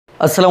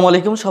আসসালামু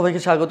আলাইকুম সবাইকে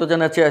স্বাগত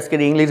জানাচ্ছি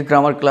আজকের ইংলিশ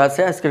গ্রামার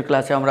ক্লাসে। আজকের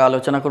ক্লাসে আমরা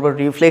আলোচনা করব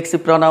রিফ্লেক্সিভ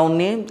প্রনাউন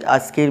নিয়ে।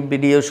 আজকের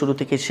ভিডিও শুরু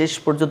থেকে শেষ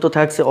পর্যন্ত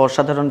থাকছে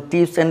অসাধারণ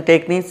টিপস অ্যান্ড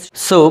টেকনিক্স।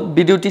 সো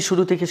ভিডিওটি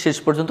শুরু থেকে শেষ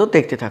পর্যন্ত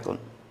দেখতে থাকুন।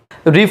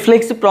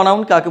 রিফ্লেক্সিভ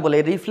প্রনাউন কাকে বলে?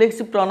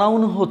 রিফ্লেক্সিভ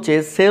প্রনাউন হচ্ছে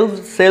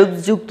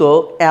সেলফযুক্ত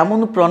এমন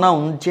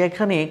প্রনাউন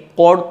যেখানে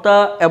কর্তা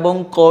এবং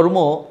কর্ম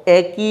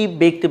একই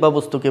ব্যক্তি বা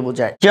বস্তুকে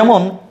বোঝায়।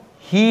 যেমন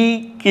হি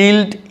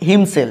কিল্ড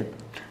হিমসেলফ,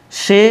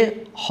 সে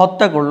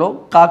হত্যা করলো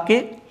কাকে?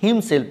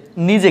 হিমসেলফ,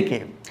 নিজেকে।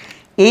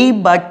 এই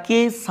বাক্যে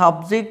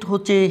সাবজেক্ট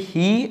হচ্ছে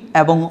হি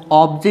এবং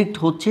অবজেক্ট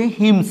হচ্ছে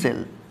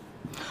হিমসেলফ,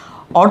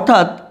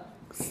 অর্থাৎ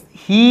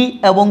হি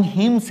এবং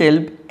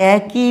হিমসেলফ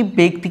একই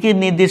ব্যক্তিকে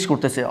নির্দেশ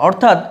করতেছে।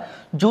 অর্থাৎ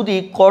যদি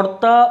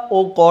কর্তা ও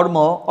কর্ম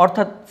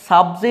অর্থাৎ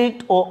সাবজেক্ট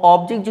ও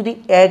অবজেক্ট যদি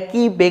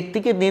একই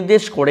ব্যক্তিকে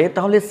নির্দেশ করে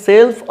তাহলে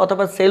সেলফ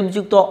অথবা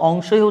সেলফযুক্ত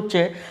অংশই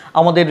হচ্ছে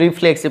আমাদের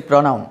রিফ্লেক্সিভ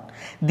প্রনাউন।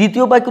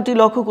 দ্বিতীয় বাক্যটি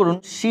লক্ষ্য করুন,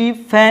 শি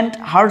ফ্যান্ট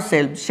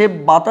হারসেলফ, সে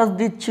বাতাস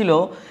দিচ্ছিল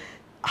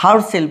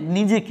হারসেলফ,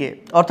 নিজেকে।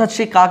 অর্থাৎ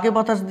সে কাকে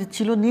বাতাস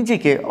দিচ্ছিল?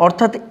 নিজেকে।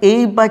 অর্থাৎ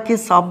এই বাক্যে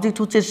সাবজেক্ট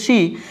হচ্ছে শি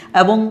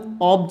এবং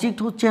অবজেক্ট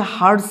হচ্ছে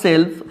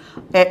হারসেলফ।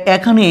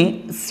 এখানে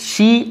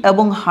শি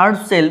এবং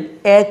হারসেলফ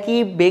একই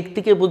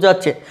ব্যক্তিকে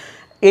বোঝাচ্ছে।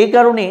 এই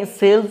কারণে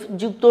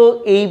সেলফযুক্ত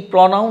এই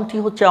প্রনাউনটি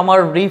হচ্ছে আমার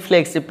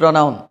রিফ্লেক্সিভ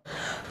প্রনাউন।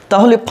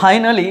 তাহলে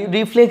ফাইনালি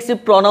রিফ্লেক্সিভ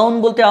প্রনাউন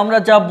বলতে আমরা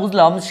যা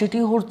বুঝলাম সেটি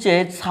হচ্ছে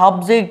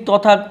সাবজেক্ট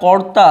তথা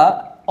কর্তা,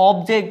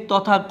 অবজেক্ট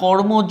তথা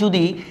কর্ম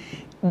যদি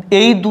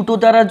এই দুটো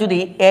দ্বারা যদি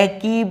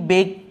একই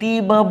ব্যক্তি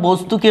বা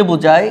বস্তুকে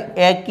বোঝায়,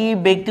 একই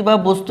ব্যক্তি বা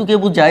বস্তুকে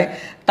বোঝায়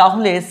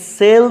তাহলে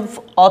সেলফ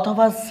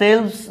অথবা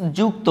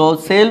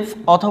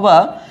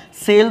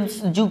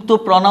সেলফযুক্ত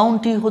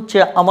প্রনাউনটি হচ্ছে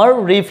আমার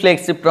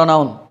রিফ্লেক্সিভ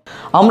প্রনাউন।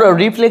 আমরা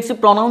রিফ্লেক্সিভ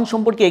প্রনাউন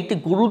সম্পর্কে একটি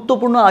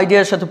গুরুত্বপূর্ণ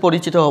আইডিয়ার সাথে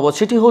পরিচিত হব।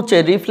 সেটি হচ্ছে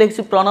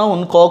রিফ্লেক্সিভ প্রনাউন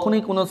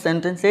কখনোই কোনো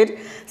সেন্টেন্সের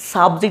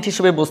সাবজেক্ট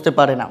হিসেবে বসতে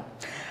পারে না।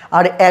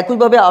 আর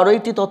একইভাবে আরও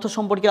একটি তথ্য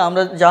সম্পর্কে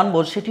আমরা জানবো,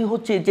 সেটি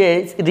হচ্ছে যে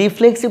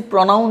রিফ্লেক্সিভ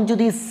প্রনাউন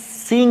যদি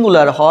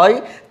সিঙ্গুলার হয়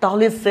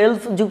তাহলে সেলফ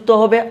যুক্ত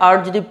হবে, আর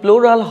যদি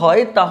প্লুরাল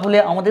হয় তাহলে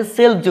আমাদের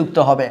সেলফ যুক্ত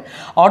হবে।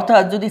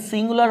 অর্থাৎ যদি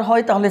সিঙ্গুলার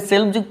হয় তাহলে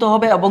সেলফ যুক্ত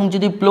হবে এবং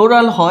যদি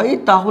প্লুরাল হয়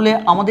তাহলে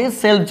আমাদের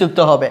সেলফ যুক্ত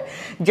হবে।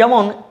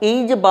 যেমন এই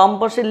যে বাম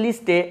পাশের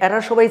লিস্টে এরা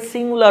সবাই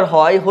সিঙ্গুলার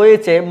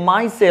হয়েছে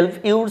my self,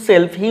 your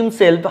self, him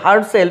self, her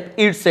self,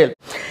 it self.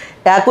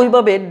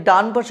 একইভাবে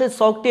ডান পাশের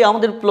শখটি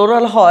আমাদের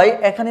প্লোরাল হয়,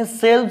 এখানে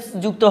সেলফ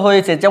যুক্ত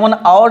হয়েছে, যেমন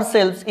our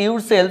self, your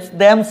self,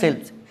 them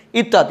self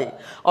ইত্যাদি।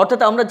 অর্থাৎ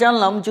আমরা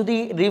জানলাম যদি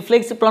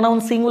রিফ্লেক্সিভ প্রনাউন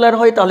সিঙ্গুলার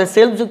হয় তাহলে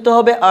সেলফ যুক্ত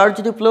হবে, আর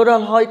যদি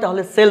প্লোরাল হয়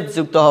তাহলে সেলফ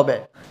যুক্ত হবে।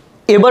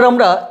 এবার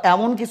আমরা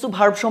এমন কিছু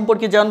ভার্ব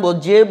সম্পর্কে জানবো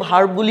যে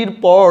ভার্বগুলির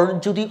পর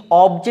যদি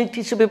অবজেক্ট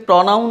হিসেবে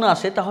প্রনাউন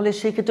আসে তাহলে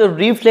সেক্ষেত্রে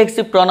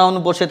রিফ্লেক্সিভ প্রনাউন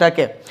বসে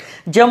থাকে।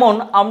 যেমন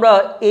আমরা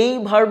এই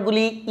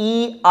ভার্বগুলি ই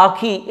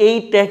আঁখি এই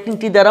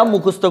টেকনিকটি দ্বারা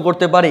মুখস্থ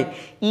করতে পারি।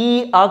 ই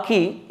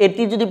আঁখি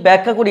এটি যদি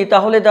ব্যাখ্যা করি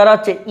তাহলে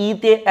দাঁড়াচ্ছে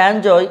ইতে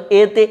এনজয়,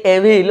 এতে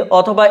এভিল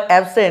অথবা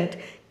অ্যাবসেন্ট,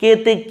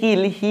 কেতে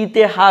কিল,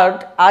 হিতে হার্ট,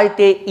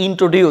 আইতে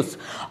ইন্ট্রোডিউস।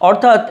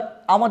 অর্থাৎ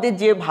আমাদের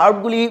যে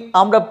ভার্বগুলি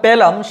আমরা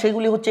পেলাম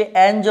সেগুলি হচ্ছে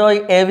enjoy,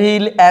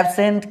 evil,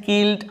 absent,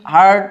 killed,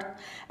 heart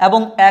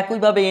এবং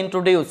একইভাবে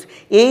ইন্ট্রোডিউস।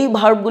 এই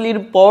ভার্বগুলির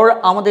পর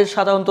আমাদের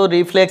সাধারণত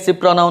রিফ্লেক্সিভ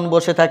প্রনাউন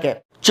বসে থাকে।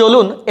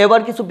 চলুন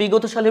এবার কিছু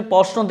বিগত সালের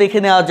প্রশ্ন দেখে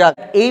নেওয়া যাক।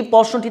 এই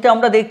প্রশ্নটিতে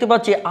আমরা দেখতে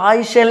পাচ্ছি I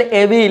shall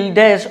evil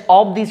dash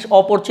of this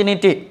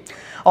opportunity.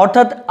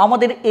 অর্থাৎ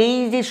আমাদের এই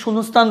যে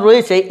শূন্যস্থান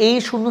রয়েছে এই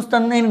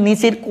শূন্যস্থানের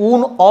নিচের কোন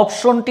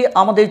অপশনটি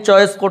আমাদের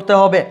চয়েস করতে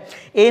হবে?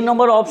 এ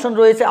নম্বর অপশন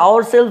রয়েছে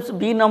আওয়ার সেলফ,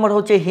 বি নাম্বার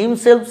হচ্ছে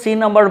himself, C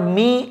number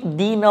me,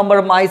 D number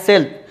my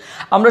self.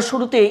 আমরা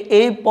শুরুতে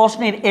এই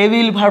প্রশ্নের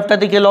এভিল ভার্বটা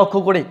দিকে লক্ষ্য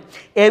করি।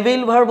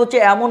 এভিল ভার্ব হচ্ছে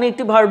এমন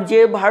একটি ভার্ব যে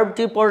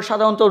ভার্বটির পর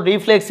সাধারণত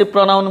রিফ্লেক্সিভ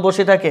প্রনাউন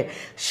বসে থাকে।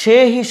 সে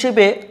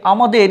হিসেবে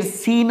আমাদের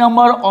সি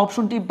নাম্বার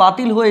অপশনটি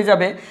বাতিল হয়ে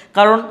যাবে,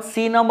 কারণ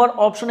সি নাম্বার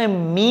অপশনে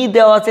মি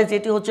দেওয়া আছে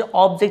যেটি হচ্ছে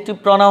অবজেক্টিভ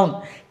প্রনাউন,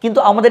 কিন্তু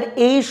আমাদের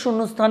এই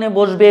শূন্যস্থানে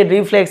বসবে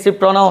রিফ্লেক্সিভ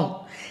প্রনাউন।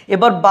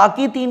 এবার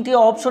বাকি তিনটি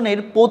অপশনের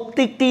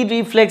প্রত্যেকটি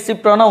রিফ্লেক্সিভ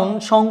প্রনাউন,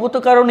 সঙ্গত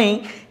কারণেই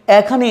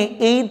এখানে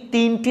এই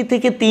তিনটি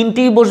থেকে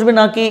তিনটি বসবে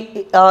নাকি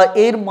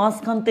এর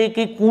মাঝখান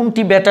থেকে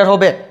কোনটি বেটার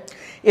হবে।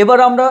 এবার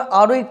আমরা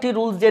আরও একটি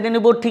রুলস জেনে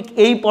নেব ঠিক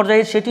এই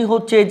পর্যায়ে, সেটি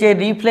হচ্ছে যে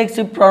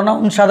রিফ্লেক্সিভ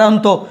প্রনাউন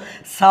সাধারণত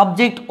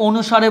সাবজেক্ট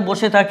অনুসারে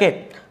বসে থাকে।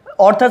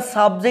 অর্থাৎ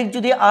সাবজেক্ট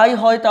যদি আই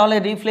হয় তাহলে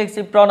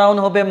রিফ্লেক্সিভ প্রনাউন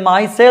হবে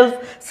মাই সেলফ,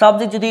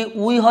 সাবজেক্ট যদি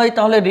উই হয়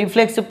তাহলে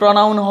রিফ্লেক্সিভ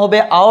প্রনাউন হবে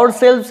আওয়ার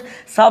সেলফ,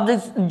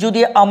 সাবজেক্ট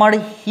যদি আমার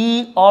হি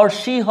অর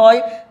শি হয়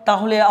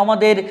তাহলে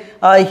আমাদের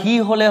হি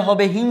হলে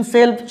হবে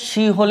হিমসেলফ,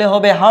 শি হলে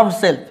হবে হার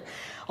সেলফ।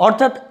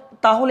 অর্থাৎ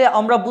তাহলে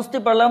আমরা বুঝতে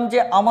পারলাম যে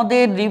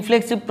আমাদের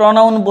রিফ্লেক্সিভ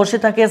প্রনাউন বসে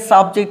থাকে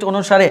সাবজেক্ট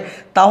অনুসারে।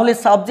 তাহলে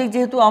সাবজেক্ট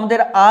যেহেতু আমাদের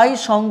আই,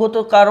 সঙ্গত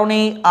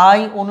কারণেই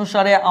আই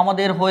অনুসারে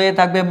আমাদের হয়ে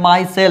থাকবে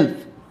মাই সেলফ।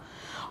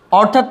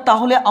 অর্থাৎ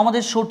তাহলে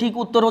আমাদের সঠিক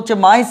উত্তর হচ্ছে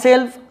মাই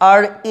সেলফ,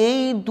 আর এই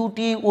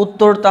দুটি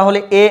উত্তর তাহলে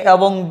এ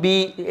এবং বি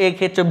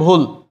এক্ষেত্রে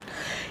ভুল।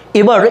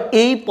 এবার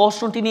এই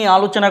প্রশ্নটি নিয়ে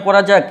আলোচনা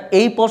করা যাক।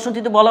 এই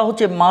প্রশ্নটিতে বলা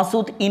হচ্ছে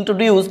Masud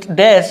introduced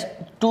dash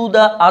to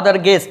the other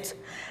guests.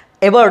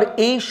 এবার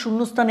এই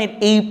শূন্যস্থানের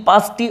এই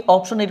 5টি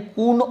অপশনের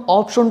কোন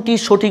অপশনটি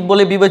সঠিক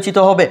বলে বিবেচিত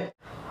হবে?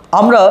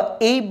 আমরা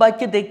এই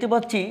বাক্যে দেখতে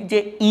পাচ্ছি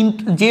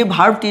যে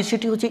ভার্বটি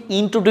সেটি হচ্ছে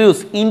ইন্ট্রোডিউস।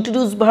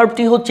 ইন্ট্রোডিউস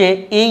ভার্বটি হচ্ছে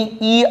এই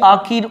ই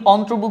আখির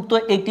অন্তর্ভুক্ত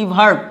একটি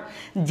ভার্ব,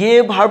 যে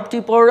ভার্বটি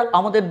পর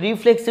আমাদের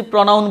রিফ্লেক্সিভ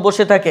প্রনাউন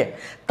বসে থাকে।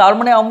 তার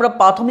মানে আমরা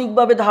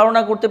প্রাথমিকভাবে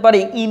ধারণা করতে পারি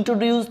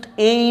ইন্ট্রোডিউসড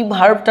এই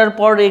ভার্বটার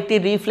পর একটি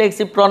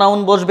রিফ্লেক্সিভ প্রনাউন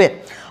বসবে,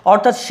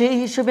 অর্থাৎ সেই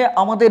হিসেবে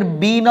আমাদের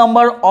বি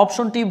নাম্বার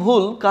অপশনটি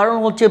ভুল। কারণ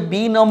হচ্ছে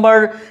বি নাম্বার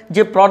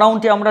যে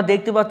প্রনাউনটি আমরা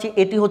দেখতে পাচ্ছি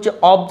এটি হচ্ছে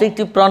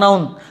অবজেক্টিভ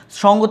প্রনাউন,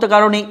 সঙ্গত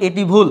কারণে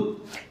এটি ভুল।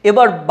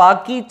 এবার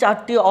বাকি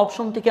 4টি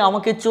অপশন থেকে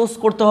আমাকে চুজ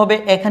করতে হবে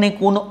এখানে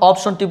কোন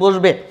অপশনটি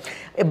বসবে।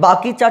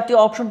 বাকি 4টি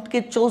অপশনকে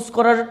চুজ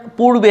করার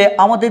পূর্বে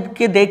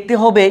আমাদেরকে দেখতে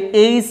হবে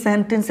এই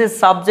সেন্টেন্সের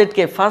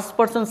সাবজেক্টকে ফার্স্ট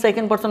পারসন,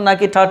 সেকেন্ড পারসন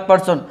নাকি থার্ড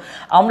পারসন।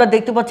 আমরা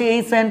দেখতে পাচ্ছি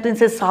এই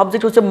সেন্টেন্সের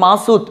সাবজেক্ট হচ্ছে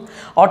মাসুদ,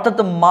 অর্থাৎ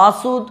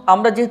মাসুদ।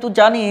 আমরা যেহেতু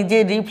জানি যে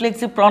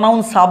রিফ্লেক্সিভ প্রনাউন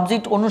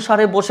সাবজেক্ট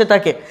অনুসারে বসে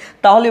থাকে,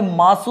 তাহলে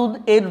মাসুদ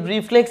এর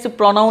রিফ্লেক্সিভ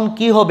প্রনাউন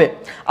কি হবে?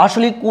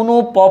 আসলে কোনো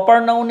প্রপার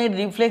নাউনের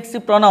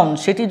রিফ্লেক্সিভ প্রনাউন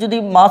সেটি যদি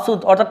মাসুদ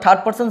অর্থাৎ থার্ড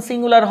পারসন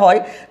সিঙ্গুলার হয়,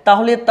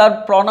 তাহলে তার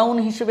প্রনাউন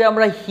হিসেবে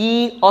আমরা হি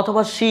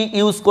অথবা শি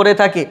ইউজ করে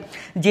থাকি।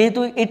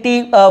 যেহেতু এটি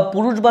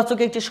পুরুষবাচক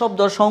একটি শব্দ,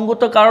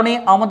 সঙ্গত কারণে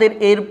আমাদের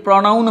এর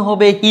প্রনাউন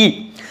হবে হি।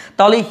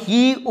 তাহলে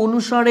হি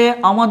অনুসারে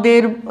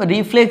আমাদের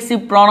রিফ্লেক্সিভ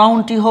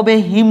প্রনাউনটি হবে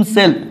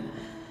হিমসেলফ,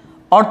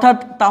 অর্থাৎ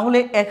তাহলে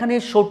এখানে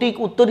সঠিক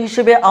উত্তর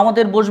হিসেবে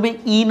আমাদের বসবে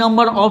ই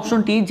নাম্বার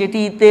অপশনটি,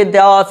 যেটিতে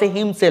দেওয়া আছে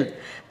হিমসেলফ।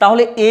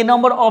 তাহলে এ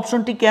নাম্বার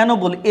অপশনটি কেন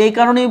ভুল? এই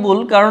কারণেই ভুল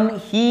কারণ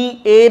হি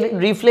এর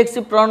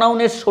রিফ্লেক্সিভ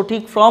প্রনাউনের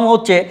সঠিক ফর্ম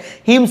হচ্ছে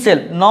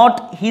হিমসেলফ, নট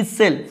হিজ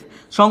সেলফ,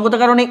 সঙ্গত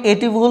কারণে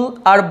এটি ভুল।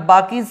 আর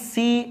বাকি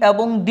সি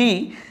এবং ডি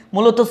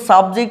মূলত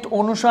সাবজেক্ট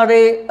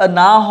অনুসারে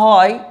না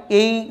হয়,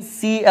 এই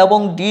সি এবং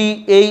ডি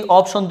এই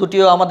অপশন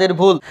দুটিও আমাদের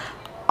ভুল।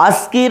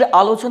 আজকের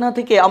আলোচনা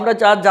থেকে আমরা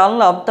যা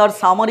জানলাম তার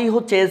সামারি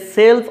হচ্ছে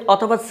সেলফ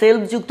অথবা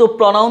সেলফযুক্ত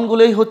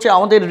প্রনাউনগুলোই হচ্ছে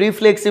আমাদের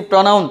রিফ্লেক্সিভ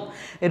প্রনাউন।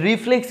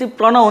 রিফ্লেক্সিভ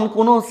প্রনাউন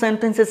কোনো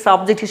সেন্টেন্সের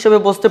সাবজেক্ট হিসেবে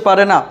বসতে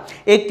পারে না।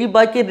 একটি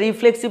বাক্যের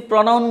রিফ্লেক্সিভ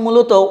প্রনাউন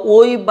মূলত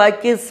ওই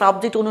বাক্যের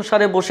সাবজেক্ট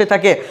অনুসারে বসে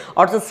থাকে,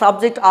 অর্থাৎ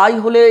সাবজেক্ট আই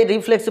হলে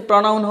রিফ্লেক্সিভ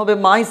প্রনাউন হবে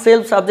মাই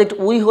সেলফ, সাবজেক্ট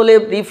উই হলে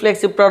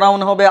রিফ্লেক্সিভ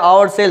প্রনাউন হবে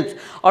আওয়ার সেলফ,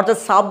 অর্থাৎ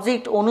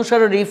সাবজেক্ট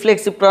অনুসারে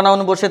রিফ্লেক্সিভ প্রনাউন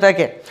বসে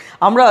থাকে।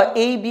 আমরা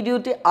এই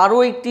ভিডিওতে আরও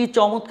একটি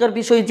চমৎকার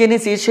বিষয়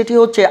জেনেছি, সেটি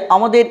হচ্ছে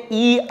আমাদের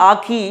ই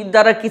আখি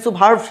দ্বারা কিছু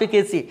ভার্ব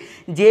শিখেছি,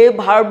 যে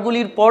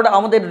ভার্বগুলির পর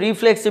আমাদের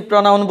রিফ্লেক্সিভ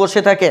প্রনাউন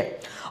বসে থাকে।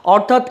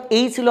 অর্থাৎ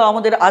এই ছিল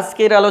আমাদের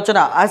আজকের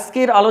আলোচনা।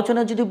 আজকের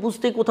আলোচনা যদি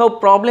বুঝতে কোথাও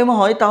প্রবলেম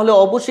হয় তাহলে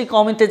অবশ্যই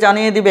কমেন্টে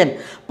জানিয়ে দিবেন,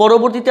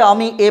 পরবর্তীতে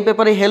আমি এ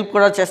ব্যাপারে হেল্প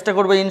করার চেষ্টা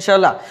করব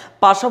ইনশাআল্লাহ।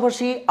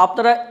 পাশাপাশি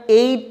আপনারা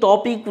এই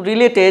টপিক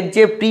রিলেটেড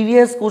যে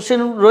প্রিভিয়াস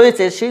কোশ্চেন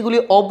রয়েছে সেগুলি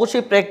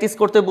অবশ্যই প্র্যাকটিস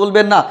করতে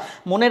ভুলবেন না।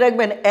 মনে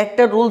রাখবেন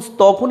একটা রুলস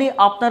তখনই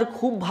আপনার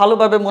খুব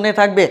ভালোভাবে মনে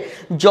থাকবে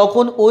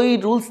যখন ওই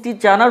রুলসটি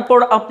জানার পর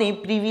আপনি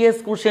প্রিভিয়াস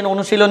কোশ্চেন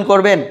অনুশীলন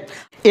করবেন।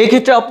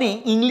 এক্ষেত্রে আপনি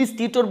ইংলিশ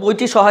টিউটর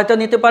বইটি সহায়তা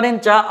নিতে পারেন,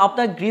 যা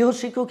আপনার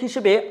গৃহশিক্ষক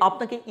হিসেবে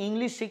আপনাকে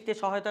ইংলিশ শিখতে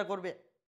সহায়তা করবে।